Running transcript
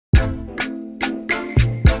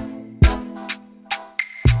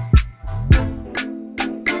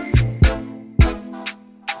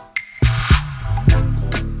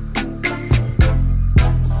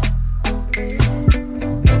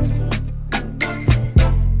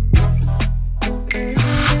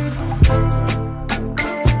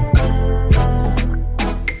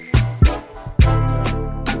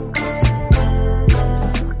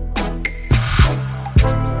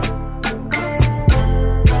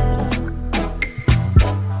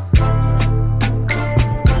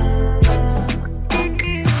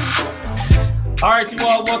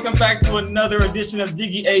y'all. Welcome back to another edition of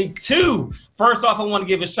Diggy A2. First off, I want to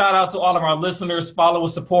give a shout out to all of our listeners,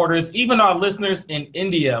 followers, supporters, even our listeners in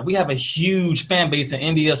India. We have a huge fan base in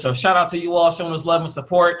India, so shout out to you all showing us love and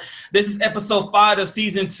support. This is episode 5 of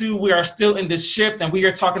season 2. We are still in this shift, and we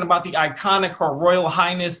are talking about the iconic Her Royal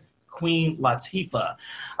Highness Queen Latifah.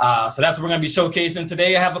 So that's what we're going to be showcasing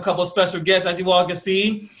today. I have a couple of special guests, as you all can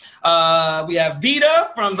see. We have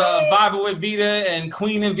Vita from the Vibe with Vita and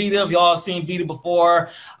Queen and Vita. If y'all have seen Vita before,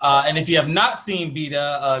 and if you have not seen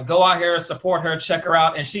Vita, go out here, support her, check her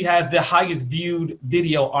out. And she has the highest viewed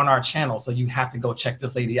video on our channel, so you have to go check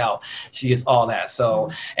this lady out. She is all that.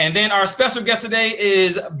 So, and then our special guest today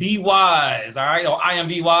is B Wise. All right, I am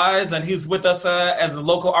B Wise, and he's with us as a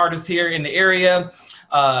local artist here in the area.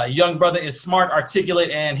 Young brother is smart,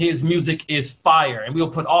 articulate, and his music is fire. And we'll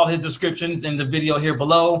put all his descriptions in the video here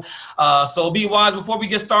below. So be wise. Before we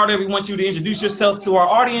get started, we want you to introduce yourself to our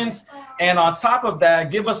audience. And on top of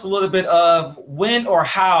that, give us a little bit of when or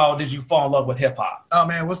how did you fall in love with hip hop? Oh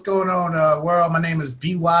man, what's going on, world? My name is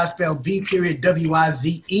B Wise, spelled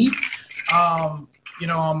B.W.I.Z.E. You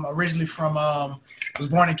know, I'm originally from was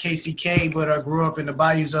born in KCK, but I grew up in the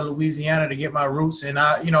bayous of Louisiana to get my roots. And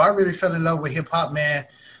I really fell in love with hip hop, man,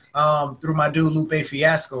 through my dude Lupe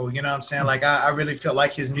Fiasco. You know what I'm saying? Like I really felt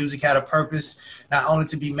like his music had a purpose, not only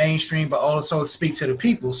to be mainstream, but also speak to the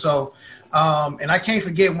people. So, and I can't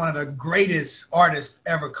forget one of the greatest artists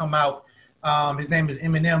ever come out. His name is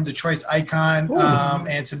Eminem, Detroit's icon.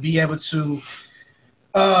 And to be able to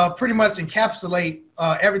pretty much encapsulate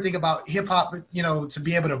everything about hip hop, you know, to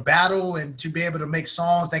be able to battle and to be able to make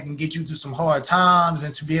songs that can get you through some hard times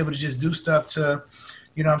and to be able to just do stuff to,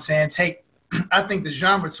 you know what I'm saying, take, I think, the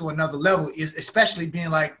genre to another level, is especially being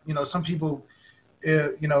like, you know, some people,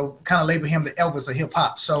 you know, kind of label him the Elvis of hip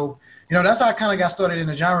hop. So, you know, that's how I kind of got started in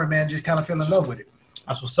the genre, man, just kind of fell in love with it.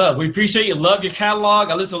 That's what's up. We appreciate you. Love your catalog.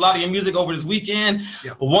 I listened to a lot of your music over this weekend.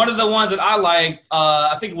 Yep. One of the ones that I like,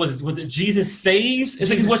 I think was it Jesus Saves?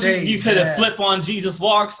 Jesus Saves, you could have flip on Jesus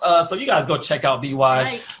Walks. So you guys go check out B Wise.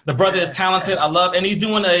 Right. The brother is talented. I love, and he's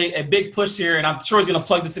doing a big push here, and I'm sure he's going to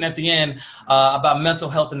plug this in at the end about mental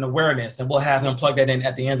health and awareness, and we'll have him plug that in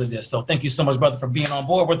at the end of this. So thank you so much, brother, for being on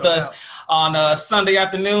board with us on Sunday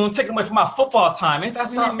afternoon, taking away from my football time. Ain't that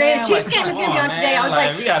something, man? The Chiefs game is going to be on today. I was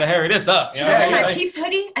like, we got to hurry this up. Should I wear my Chiefs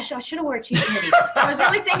hoodie? I should have worn a Chiefs hoodie. I was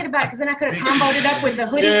really thinking about it because then I could have comboed it up with the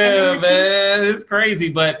hoodie. Yeah, and man, it's crazy.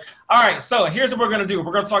 But all right, so here's what we're going to do.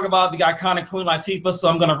 We're going to talk about the iconic Queen Latifah. So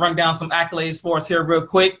I'm going to run down some accolades for us here real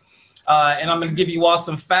quick. And I'm going to give you all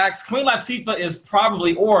some facts. Queen Latifah is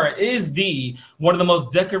probably, or is one of the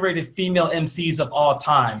most decorated female MCs of all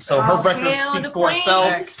time. So her record speaks for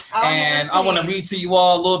itself. And I want to read to you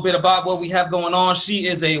all a little bit about what we have going on. She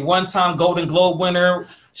is a one-time Golden Globe winner.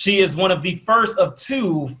 She is one of the first of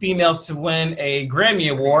 2 females to win a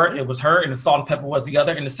Grammy Award. It was her, and the Salt and Pepper was the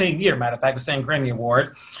other in the same year, matter of fact, the same Grammy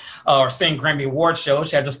Award. Or same Grammy Award show.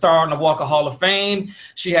 She has a star on the Walk of Hall of Fame.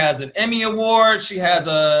 She has an Emmy Award. She has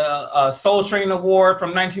a Soul Train Award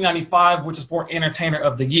from 1995, which is for Entertainer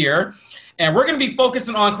of the Year. And we're going to be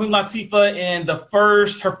focusing on Queen Latifah in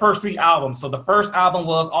her first 3 albums. So the first album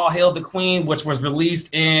was All Hail the Queen, which was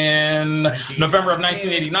released in November of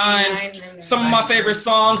 1989. Some of my favorite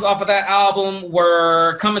songs off of that album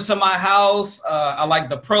were Coming to My House. I like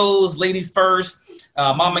The Pros, Ladies First.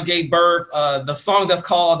 Mama Gave Birth. The song that's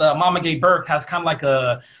called Mama Gave Birth has kind of like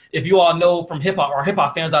a, if you all know from hip hop, or hip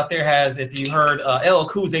hop fans out there has, if you heard LL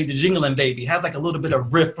Cool J, The Jingling Baby, has like a little bit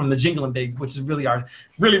of riff from The Jingling Baby, which is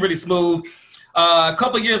really smooth. A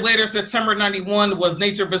couple of years later, September '91 was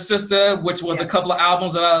Nature of a Sister, which was a couple of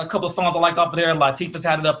albums, a couple of songs I liked off of there. Latifah's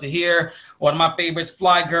Had It Up to Here, one of my favorites,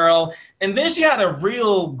 Fly Girl. And then she had a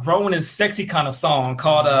real grown and sexy kind of song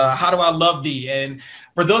called How Do I Love Thee? And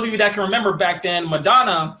for those of you that can remember back then,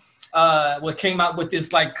 Madonna came out with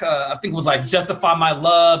this, like, I think it was like Justify My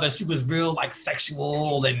Love, and she was real like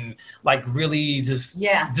sexual and like really just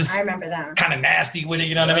I remember that, kind of nasty with it,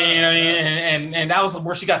 you know what I mean? And that was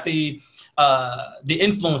where she got the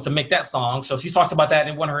influence to make that song. So she talks about that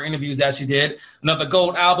in one of her interviews that she did. Another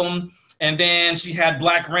gold album. And then she had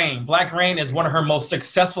Black Rain. Black Rain is one of her most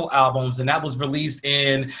successful albums, and that was released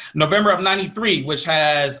in November of '93, which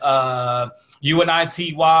has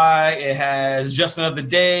UNITY, it has Just Another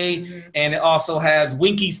Day, and it also has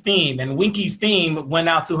Winky's Theme. And Winky's Theme went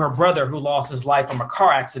out to her brother who lost his life from a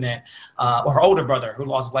car accident, or her older brother who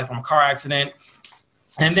lost his life from a car accident.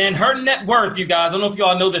 And then her net worth, you guys, I don't know if you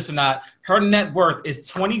all know this or not, her net worth is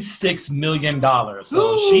 $26 million.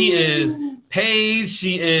 So she is paid,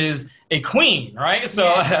 she is a queen, right?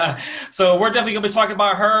 So, so we're definitely gonna be talking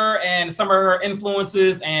about her and some of her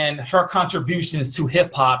influences and her contributions to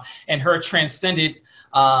hip hop and her transcendent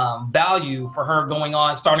value for her going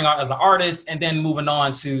on, starting out as an artist, and then moving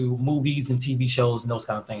on to movies and TV shows and those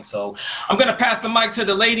kind of things. So I'm going to pass the mic to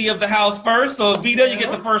the lady of the house first. So Vita, you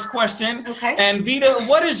get the first question. Okay. And Vita,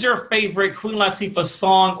 what is your favorite Queen Latifah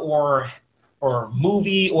song or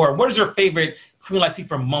movie, or what is your favorite Queen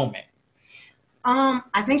Latifah moment?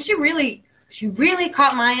 I think she really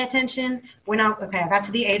caught my attention when I got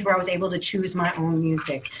to the age where I was able to choose my own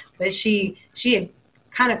music. But she had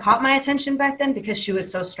kind of caught my attention back then because she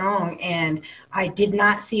was so strong, and I did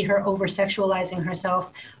not see her over-sexualizing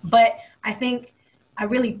herself. But I think I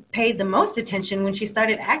really paid the most attention when she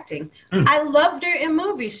started acting. I loved her in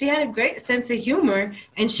movies. She had a great sense of humor,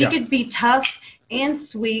 and she could be tough and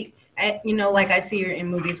sweet. You know, like I see her in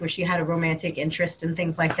movies where she had a romantic interest and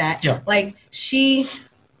things like that. Yeah. Like, she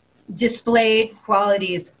displayed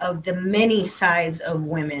qualities of the many sides of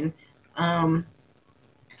women. And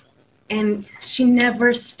she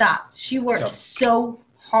never stopped. She worked so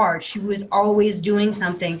hard. She was always doing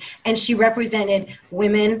something. And she represented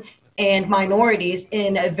women and minorities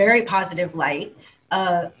in a very positive light.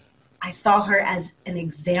 I saw her as an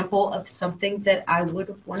example of something that I would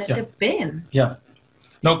have wanted to have been. Yeah.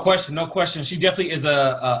 No question, no question. She definitely is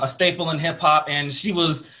a staple in hip hop, and she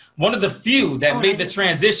was one of the few that made the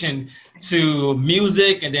transition to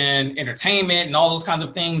music and then entertainment and all those kinds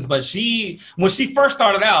of things. But when she first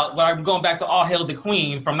started out, well, I'm going back to All Hail the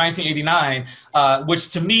Queen from 1989,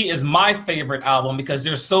 which to me is my favorite album because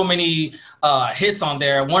there's so many hits on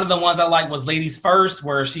there. One of the ones I like was Ladies First,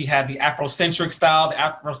 where she had the Afrocentric style, the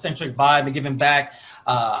Afrocentric vibe, and giving back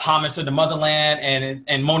homage to the motherland,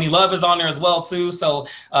 and Moni Love is on there as well too. So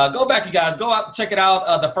go back, you guys, go out, check it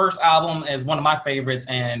out. The first album is one of my favorites,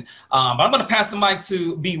 and but I'm going to pass the mic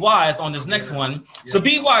to Be Wise on this next one. So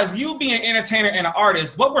Be Wise, you being an entertainer and an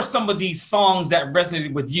artist, what were some of these songs that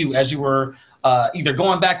resonated with you as you were either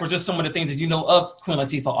going back or just some of the things that you know of Queen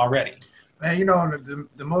Latifah already? Man, you know,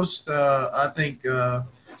 the most I think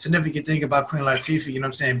significant thing about Queen Latifah, you know what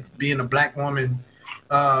I'm saying, being a black woman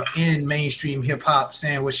in mainstream hip hop,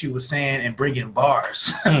 saying what she was saying and bringing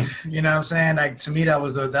bars. You know what I'm saying? Like, to me, that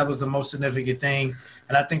was the most significant thing.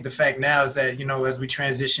 And I think the fact now is that, you know, as we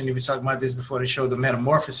transition, we were talking about this before the show, the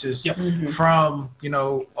metamorphosis from, you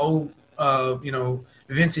know, old, you know,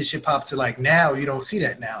 vintage hip hop to like now, you don't see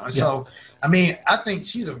that now. And so, I mean, I think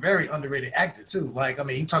she's a very underrated actor too. Like, I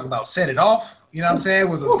mean, you talk about Set It Off, you know what I'm saying? It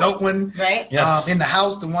was a dope one. Right. In the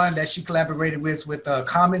House, the one that she collaborated with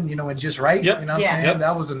Common, you know, and Just Right. You know what I'm saying?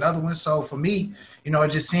 That was another one. So for me, you know,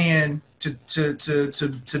 just seeing to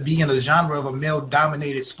be in a genre of a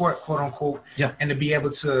male-dominated sport, quote unquote, and to be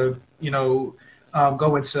able to, you know,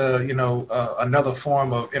 go into, you know, another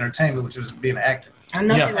form of entertainment, which was being an actor. I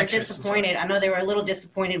know they were disappointed. I know they were a little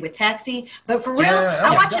disappointed with Taxi, but for real, I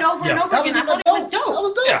watched it over and over again. I thought it was dope. That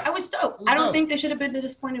was dope. It was dope. I don't think they should have been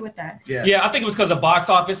disappointed with that. Yeah, I think it was because of box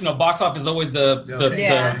office. You know, box office is always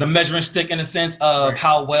the measuring stick in a sense of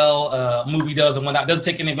how well a movie does and whatnot. It doesn't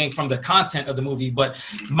take anything from the content of the movie. But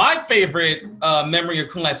my favorite memory of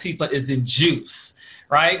Queen Latifah is in Juice.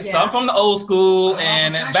 Right, so I'm from the old school,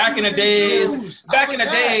 and back in the days,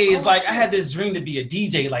 like I had this dream to be a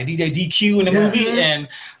DJ, like DJ DQ in the movie, and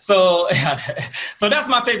so that's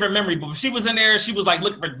my favorite memory. But she was in there, she was like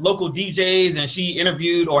looking for local DJs, and she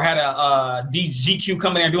interviewed or had a GQ come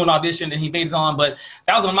in there and do an audition, and he made it on. But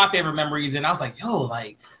that was one of my favorite memories, and I was like, yo,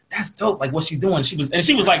 like that's dope, like what she's doing. She was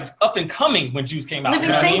like up and coming when Juice came out.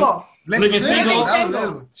 Living single. Living single.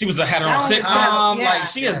 She had her own sitcom. Like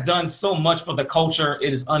she has done so much for the culture.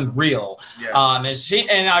 It is unreal.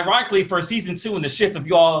 And ironically, for season 2 in the shift, if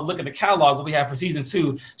you all look at the catalog, what we have for season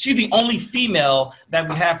 2, she's the only female that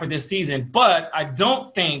we have for this season. But I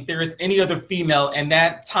don't think there is any other female in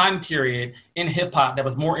that time period in hip hop that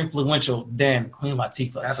was more influential than Queen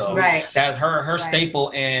Latifah. So that her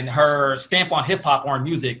staple and her stamp on hip hop or on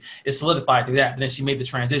music is solidified through that. And then she made the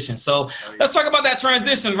transition. So let's talk about that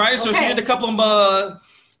transition, right? So she did a couple of,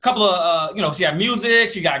 you know, she had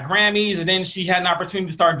music, she got Grammys, and then she had an opportunity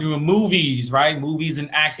to start doing movies, right? Movies and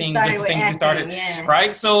acting, just things she started,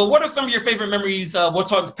 right? So what are some of your favorite memories? We'll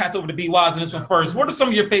pass over to B Wise on this one first. What are some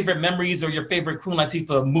of your favorite memories or your favorite Queen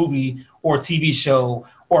Latifah movie or TV show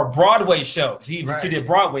or Broadway show? She did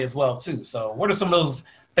Broadway as well too. So what are some of those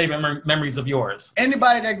favorite memories of yours?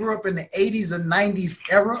 Anybody that grew up in the 80s and 90s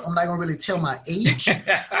era, I'm not going to really tell my age,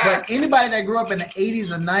 but anybody that grew up in the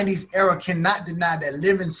 80s and 90s era cannot deny that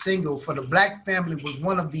Living Single for the black family was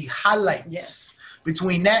one of the highlights.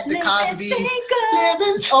 Between that, the Cosby's,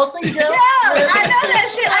 Living Single. Yeah, I know that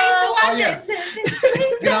shit. I used to watch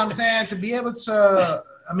it. You know what I'm saying? To be able to,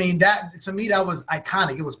 I mean, that to me, that was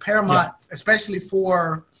iconic. It was paramount, especially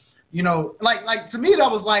for you know, like to me that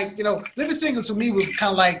was like, you know, Living Single to me was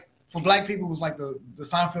kind of like, for black people, was like the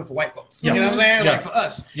Seinfeld for white folks. You know what I'm saying? Like for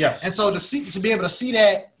us. Yes. And so to be able to see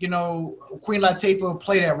that, you know, Queen Latifah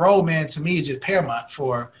play that role, man, to me is just paramount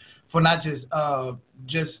for not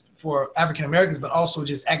just for African Americans, but also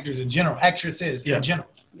just actors in general, actresses in general.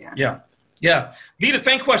 Yeah. Be the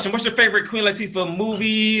same question. What's your favorite Queen Latifah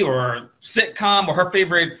movie or sitcom, or her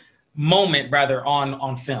favorite moment rather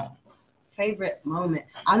on film? Favorite moment.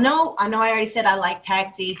 I know I already said I like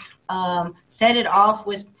Taxi. Set It Off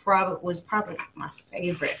was probably my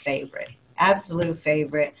favorite, absolute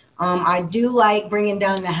favorite. I do like Bringing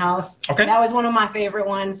Down the House. Okay. That was one of my favorite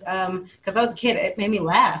ones because I was a kid. It made me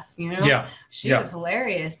laugh, you know? She was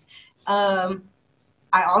hilarious. I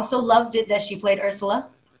also loved it that she played Ursula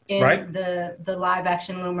in the live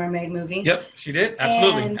action Little Mermaid movie. Yep, she did.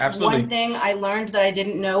 Absolutely. And one thing I learned that I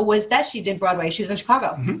didn't know was that she did Broadway. She was in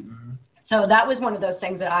Chicago. So that was one of those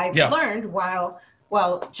things that I learned while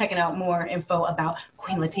checking out more info about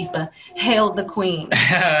Queen Latifah. Hail the Queen.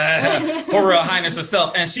 Her Royal Highness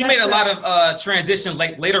herself. And she made a lot of transition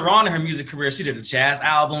later on in her music career. She did a jazz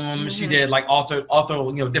album. She did like also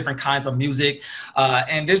you know, different kinds of music.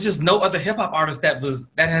 And there's just no other hip hop artist that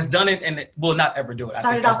has done it and it will not ever do it.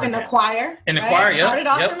 Started off in the choir. In the choir, Started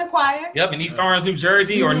off in the choir. Yep, in East Orange, New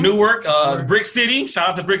Jersey, or Newark, Brick City. Shout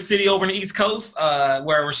out to Brick City over in the East Coast,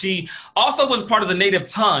 where she also was part of the Native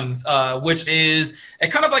Tongues, which is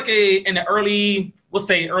kind of like in the early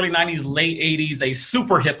 90s, late 80s, a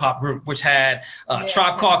super hip hop group, which had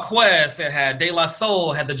Tribe Called Quest, it had De La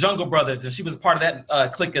Soul, had the Jungle Brothers, and she was part of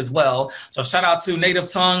that clique as well. So shout out to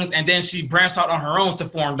Native Tongues. And then she branched out on her own to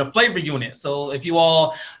form the Flavor Unit. So if you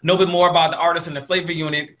all know a bit more about the artists in the Flavor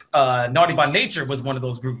Unit, Naughty by Nature was one of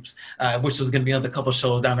those groups, which was going to be another couple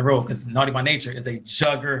shows down the road, because Naughty by Nature is a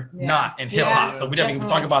juggernaut in hip hop. So we definitely can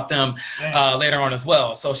talk about them later on as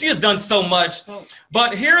well. So she has done so much.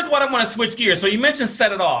 But here's what I want to switch gears. So you mentioned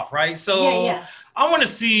Set It Off, right? So I want to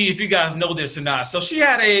see if you guys know this or not. So she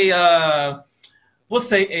had we'll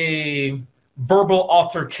say a verbal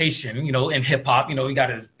altercation, you know, in hip hop, you know, you got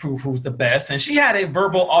to prove who's the best. And she had a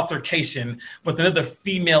verbal altercation with another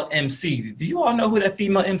female MC. Do you all know who that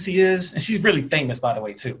female MC is? And she's really famous, by the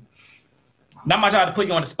way, too. Not my job to put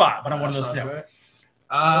you on the spot, but I want to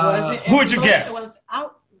know. Who would you guess? It was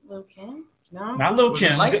Lil' Kim. No, not Lil'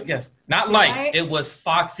 Kim. Yes, not Light. It was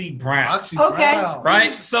Foxy Brown. Foxy Brown.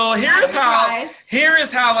 Right. So here is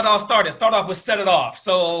how it all started. Start off with Set It Off.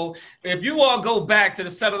 So if you all go back to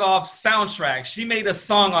the Set It Off soundtrack, she made a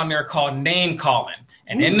song on there called Name Calling.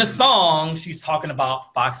 And in the song, she's talking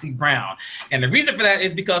about Foxy Brown. And the reason for that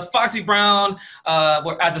is because Foxy Brown,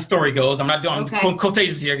 well, as the story goes, I'm not doing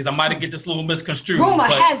quotations here because I might get this little misconstrued. Rumor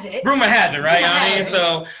has it, right?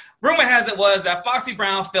 So rumor has it was that Foxy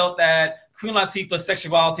Brown felt that Queen Latifah's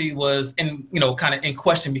sexuality was kind of in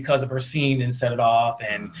question because of her scene in Set It Off,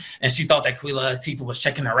 and she thought that Queen Latifah was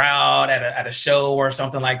checking her out at a show or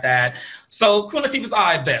something like that. So Queen Latifah's,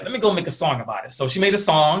 I bet, let me go make a song about it. So she made a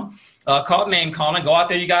song called Name Calling. Go out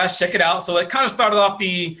there, you guys, check it out. So it kind of started off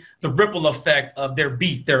the ripple effect of their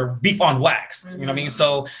beef on wax. You know what I mean?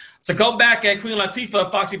 So go back at Queen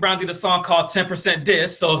Latifah, Foxy Brown did a song called 10%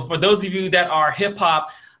 Diss. So for those of you that are hip hop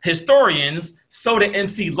historians, so did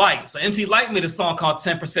MC Lyte. So MC Lyte made a song called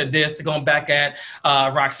 10% Diss to go back at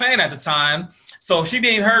Roxanne at the time. So she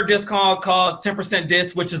made her diss called 10%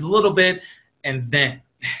 Diss, which is a little bit, and then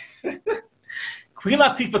Queen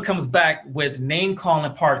Latifah comes back with Name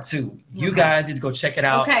Calling Part 2. You guys need to go check it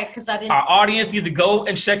out. Okay, because I didn't. Our audience need to go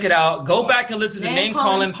and check it out. Go back and listen to Name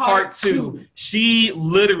Calling Part 2. She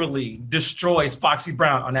literally destroys Foxy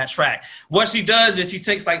Brown on that track. What she does is she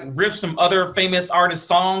takes like riffs from other famous artists'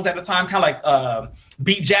 songs at the time, kind of like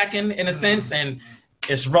beat jacking in a sense, and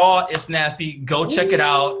it's raw, it's nasty. Go check it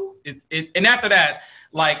out. And after that,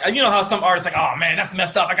 like, you know how some artists like, oh man, that's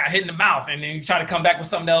messed up, I got hit in the mouth, and then you try to come back with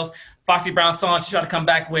something else. Foxy Brown song, she tried to come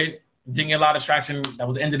back with, didn't get a lot of traction. That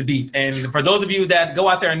was the end of the beef. And for those of you that go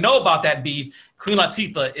out there and know about that beef, Queen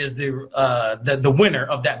Latifah is the winner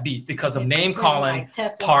of that beef because of Name Calling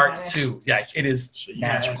Part 2. Yeah, it is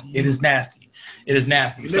nasty. It is nasty. It is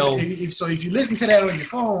nasty. So if you listen to that on your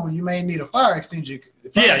phone, you may need a fire extinguisher.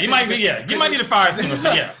 You might need a fire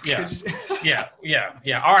extinguisher. Yeah.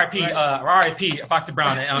 R.I.P. Foxy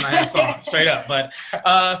Brown on that song, straight up. But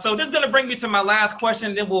so this is gonna bring me to my last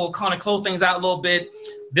question. Then we'll kind of close things out a little bit.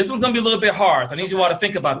 This one's gonna be a little bit hard. So I need you all to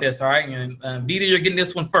think about this, all right? And Vita, you're getting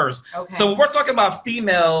this one first. Okay. So when we're talking about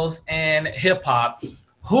females and hip hop,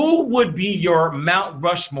 who would be your Mount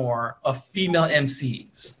Rushmore of female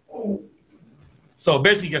MCs? So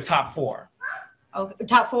basically your top 4. Okay,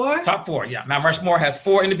 top 4? Top 4, yeah. Mount Rushmore has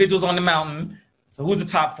 4 individuals on the mountain. So who's the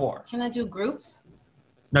top 4? Can I do groups?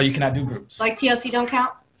 No, you cannot do groups. Like TLC don't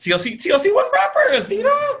count? TLC was rappers,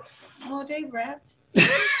 Vita. Oh, they rapped.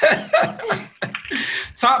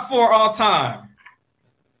 Top 4 all time.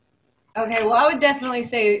 Okay, well, I would definitely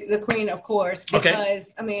say the Queen, of course, because, Okay.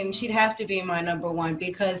 I mean, she'd have to be my number 1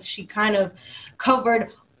 because she kind of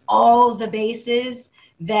covered all the bases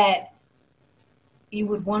that you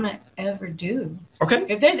would want to ever do. Okay.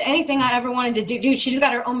 If there's anything I ever wanted to do, dude, she's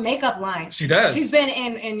got her own makeup line. She does. She's been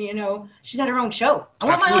in, you know, she's had her own show. I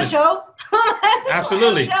want my own Absolutely. show.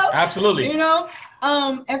 Absolutely. My own show. Absolutely. You know,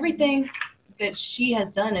 everything that she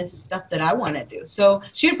has done is stuff that I want to do. So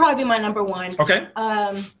she would probably be my number 1. Okay.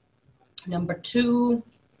 Number 2.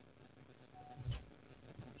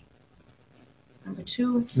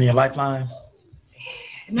 Me and Lifeline.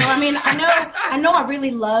 No, I mean, I know I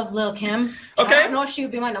really love Lil' Kim. Okay. I don't know if she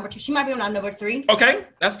would be my number 2. She might be my number 3. Okay,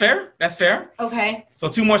 that's fair. That's faur. Okay. So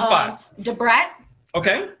 2 more spots. Debrat.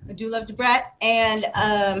 Okay. I do love Debrat. And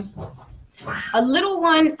a little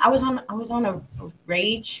one. I was on a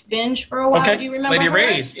Rage binge for a while. Okay. Do you remember Lady her?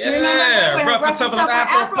 Rage. Do you remember her? Yeah. Rough and tough with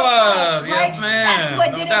Afro Puffs. Yes, man. That's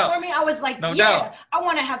what No did doubt. it for me. I was like, No yeah, doubt. I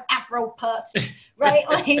want to have Afro Puffs, right?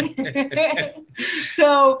 Like,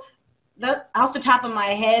 so. Off the top of my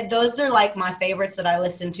head, those are like my favorites that I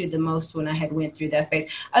listened to the most when I had went through that phase.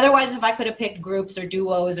 Otherwise, if I could have picked groups or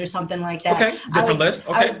duos or something like that. Okay, different list.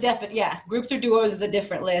 Okay. I was definitely, yeah, groups or duos is a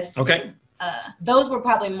different list. Okay. Those were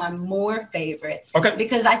probably my more favorites. Okay.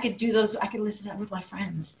 Because I could do those, I could listen to that with my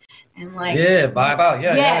friends. And like. Yeah, vibe out.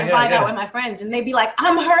 Yeah. Vibe out with my friends. And they'd be like,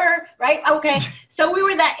 I'm her, right? Okay. So we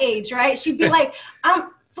were that age, right? She'd be like,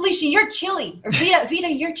 Felicia, you're chilly. Or Vita,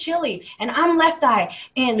 you're chilly. And I'm Left Eye.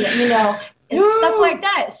 And, you know, and stuff like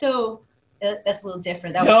that. So that's a little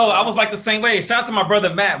different. I was like the same way. Shout out to my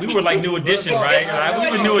brother Matt. We were like New Edition, right?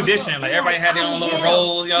 We were New Edition. Like everybody had their own little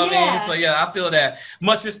roles, you know what I mean? So yeah, I feel that.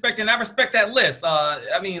 Much respect, and I respect that list.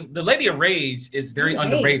 I mean, the Lady of Rage is very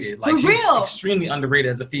underrated. Like she's extremely underrated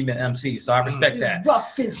as a female MC. So I respect that.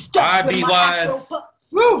 Rough and stuff. All right, B-Wise.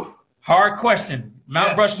 Woo! Hard question.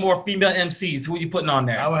 Mount Yes. Rushmore female MCs. Who are you putting on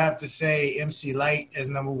there? I would have to say MC Light as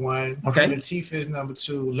number 1. Okay. Latifah is number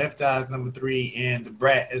 2. Left Eye is number 3, and the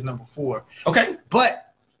Brat is number 4. Okay.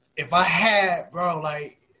 But if I had, bro,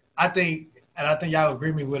 like I think y'all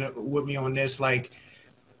agree with me on this. Like,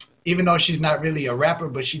 even though she's not really a rapper,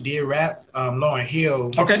 but she did rap. Lauryn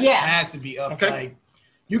Hill, Okay. Yeah. had to be up. Okay. Like,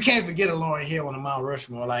 you can't forget a Lauryn Hill on the Mount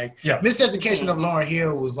Rushmore. Like, Yeah. Miseducation of Lauryn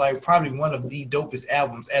Hill was like probably one of the dopest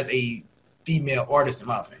albums as a female artist in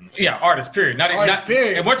my opinion. Yeah, artist, period.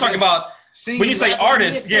 Period. And we're talking Yes. about when you say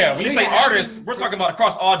artists, when you say singing, artists, rapping, we're talking about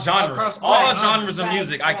across all genres. Across all all genres of genres.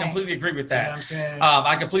 music. I Right. completely agree with You know that. what I'm saying?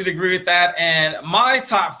 I completely agree with that. And my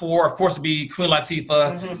top 4, of course, would be Queen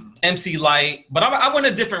Latifah, MC Light. But I went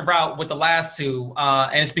a different route with the last 2,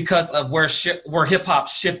 and it's because of where hip hop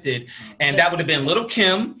shifted, and that would have been Lil'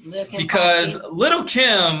 Kim, because Lil'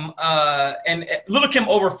 Kim and Lil' Kim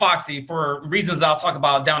over Foxy for reasons I'll talk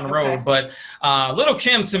about down the road. But Lil'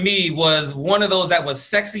 Kim to me was one of those that was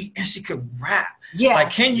sexy and she could rap. Yeah.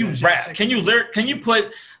 Like, can you rap? Can you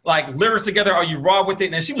put like lyrics together? Are you raw with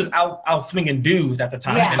it? And she was out swinging dudes at the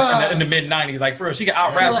time in the mid 90s. Like for real, she could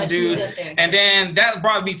out rap some dudes. And then that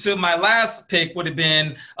brought me to my last pick would have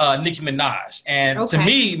been Nicki Minaj. And to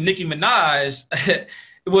me, Nicki Minaj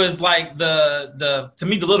it was like to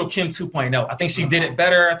me the Lil' Kim 2.0. I think she did it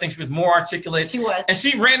better. I think she was more articulate. She was. And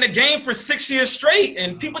she ran the game for 6 years straight.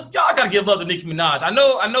 And people, y'all gotta give love to Nicki Minaj. I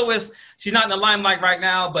know she's not in the limelight right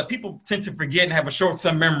now, but people tend to forget and have a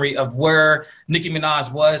short-term memory of where Nicki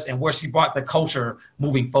Minaj was and where she brought the culture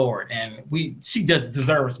moving forward. And she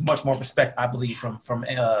deserves much more respect, I believe, from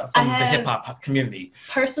the hip hop community.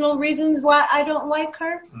 Personal reasons why I don't like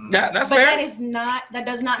her. Yeah, that's but fair. that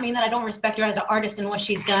does not mean that I don't respect her as an artist and what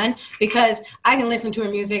she's done, because I can listen to her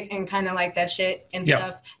music and kind of like that shit and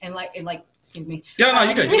stuff and like excuse me. Yeah, no,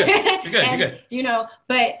 you're good. You're good. And, You're good. You know,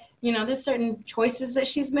 but you know, there's certain choices that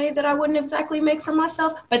she's made that I wouldn't exactly make for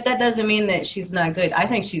myself, but that doesn't mean that she's not good. I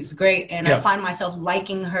think she's great, and I find myself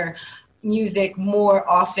liking her music more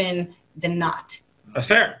often than not. That's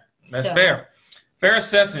fair. That's fair. Fair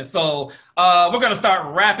assessment. So we're going to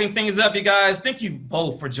start wrapping things up, you guys. Thank you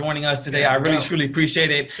both for joining us today. I really, truly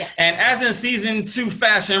appreciate it. Yeah. And as in season 2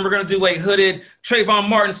 fashion, we're going to do a hooded Trayvon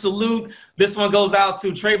Martin salute. This one goes out to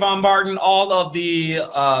Trayvon Martin, all of the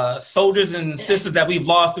soldiers and sisters that we've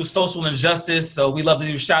lost through social injustice. So we love to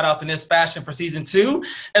do shout outs in this fashion for season 2.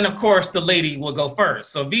 And of course, the lady will go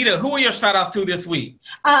first. So Vita, who are your shout outs to this week?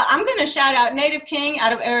 I'm going to shout out Native King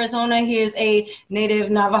out of Arizona. He is a native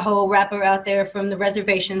Navajo rapper out there from the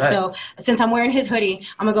reservation. Right. So since I'm wearing his hoodie,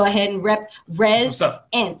 I'm going to go ahead and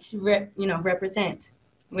represent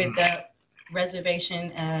with the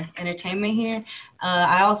reservation entertainment here.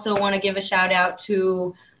 I also want to give a shout out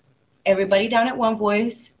to everybody down at One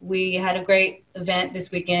Voice. We had a great event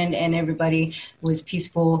this weekend and everybody was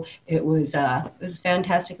peaceful. It was a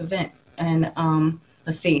fantastic event. And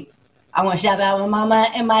let's see. I want to shout out my mama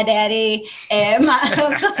and my daddy and my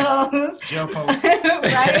uncles. Jail post.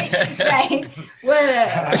 right. What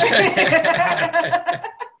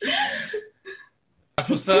That's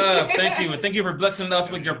what's up. Thank you. And thank you for blessing us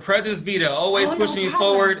with your presence, Vita. Always pushing you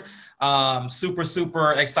forward.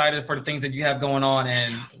 Super excited for the things that you have going on.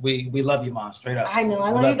 And we love you, Mom, straight up. I know. I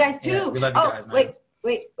love you guys too. Yeah, we love you guys, man.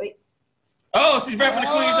 Wait. Oh, she's repping the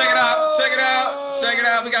queen. Check it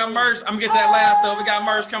out. We got merch. I'm going to get to that last, though. We got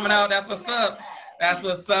merch coming out. That's what's up. Thank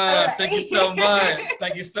you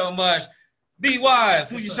so much. Be Wise,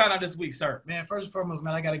 who you shout out this week, sir? Man, first and foremost,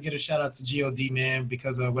 man, I got to get a shout out to G.O.D., man,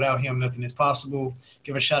 because without him, nothing is possible.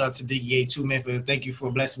 Give a shout out to Diggy A2, man, thank you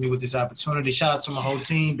for blessing me with this opportunity. Shout out to my whole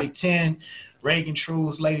team, Big 10, Reagan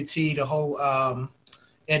Truth, Lady T, the whole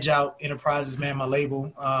Edge Out Enterprises, man, my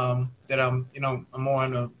label that I'm more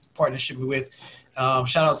in a partnership with.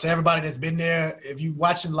 Shout out to everybody that's been there. If you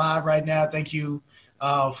watching live right now, thank you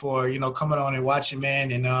for, coming on and watching,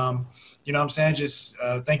 man. And, what I'm saying, just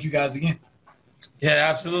thank you guys again. Yeah,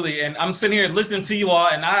 absolutely. And I'm sitting here listening to you all,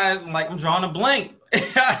 and I'm drawing a blank.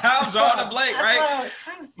 Right?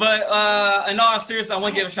 But in all seriousness, I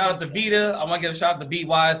want to give a shout out to Vita. I want to give a shout out to Be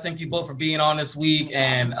Wise. Thank you both for being on this week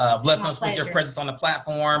and blessing us with your presence on the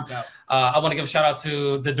platform. Yeah. I want to give a shout out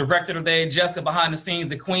to the director today, Jessica behind the scenes,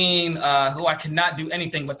 the queen, who I cannot do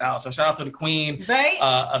anything without. So shout out to the queen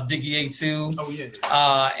of Diggy A2. Oh, yeah.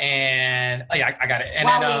 I got it. And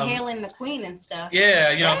while we're hailing the queen and stuff.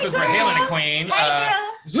 Yeah, since we're hailing the queen.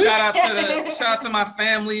 Shout out to my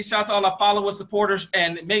family. Shout out to all our followers, supporters,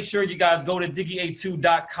 and make sure you guys go to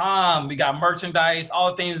diggy82.com. We got merchandise,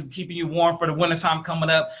 all things keeping you warm for the wintertime coming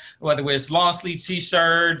up, whether it's long sleeve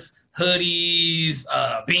t-shirts, hoodies,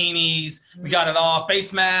 beanies, we got it all,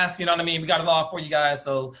 face masks, we got it all for you guys.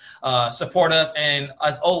 So support us, and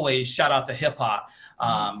as always, shout out to hip hop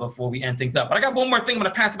before we end things up. But I got one more thing. I'm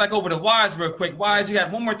gonna pass it back over to Wise real quick. Wise, you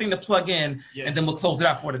have one more thing to plug in, and then we'll close it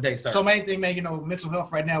out for today, sir. So main thing, man, mental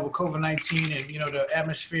health right now with COVID-19 and the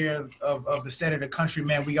atmosphere of the state of the country,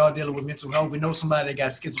 man, we all dealing with mental health. We know somebody that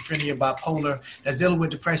got schizophrenia, bipolar, that's dealing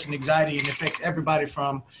with depression, anxiety, and it affects everybody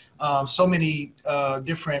from so many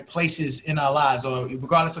different places in our lives, or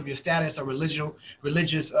regardless of your status or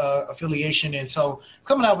religious affiliation. And so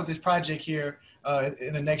coming out with this project here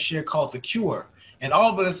in the next year called The Cure. And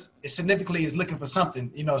all of us significantly is looking for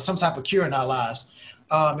something, some type of cure in our lives.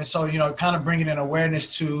 And so, kind of bringing an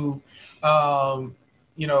awareness to,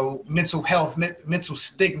 mental health, mental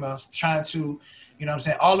stigmas, trying to,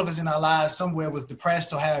 all of us in our lives somewhere was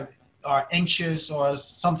depressed or are anxious or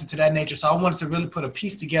something to that nature. So I wanted to really put a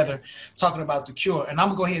piece together talking about The Cure. And I'm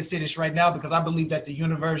gonna go ahead and say this right now because I believe that the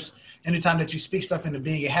universe, anytime that you speak stuff into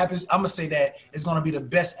being, it happens. I'm gonna say that it's gonna be the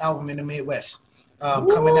best album in the Midwest.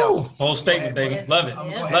 Coming out. Whole statement, baby. Love it.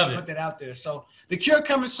 I'm going to go ahead and put that out there. So The Cure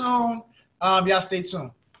coming soon. Y'all stay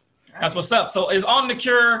tuned. That's what's up. So is On The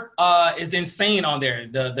Cure is Insane on there,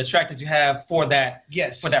 the track that you have for that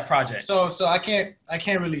for that project. So I can't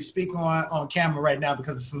really speak on camera right now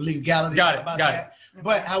because of some legalities about that.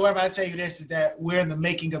 But however, I tell you this is that we're in the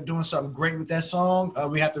making of doing something great with that song.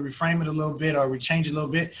 We have to reframe it a little bit or rechange it a little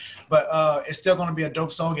bit, but it's still going to be a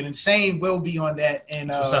dope song, and Insane will be on that. And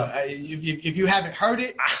if you haven't heard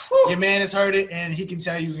it, your man has heard it, and he can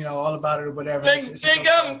tell you all about it or whatever. Think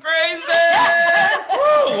I'm crazy.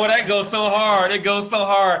 Well, that goes so hard. It goes so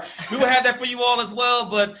hard. We will have that for you all as well.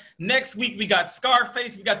 But next week we got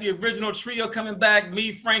Scarface. We got the original trio coming back.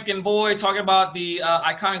 Me, Frank, and Boy talking about the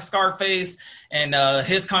iconic Scarface and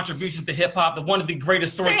his contributions to hip hop. One of the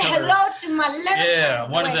greatest storytellers. Say hello to my little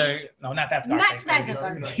one of the not that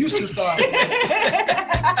Scarface. Houston Stars.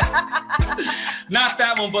 Not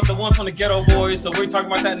that one, but the one from the Ghetto Boys. So we're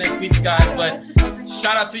talking about that next week, you guys. But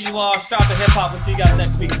shout out to you all. Shout out to hip hop. We'll see you guys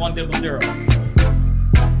next week.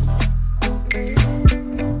 100.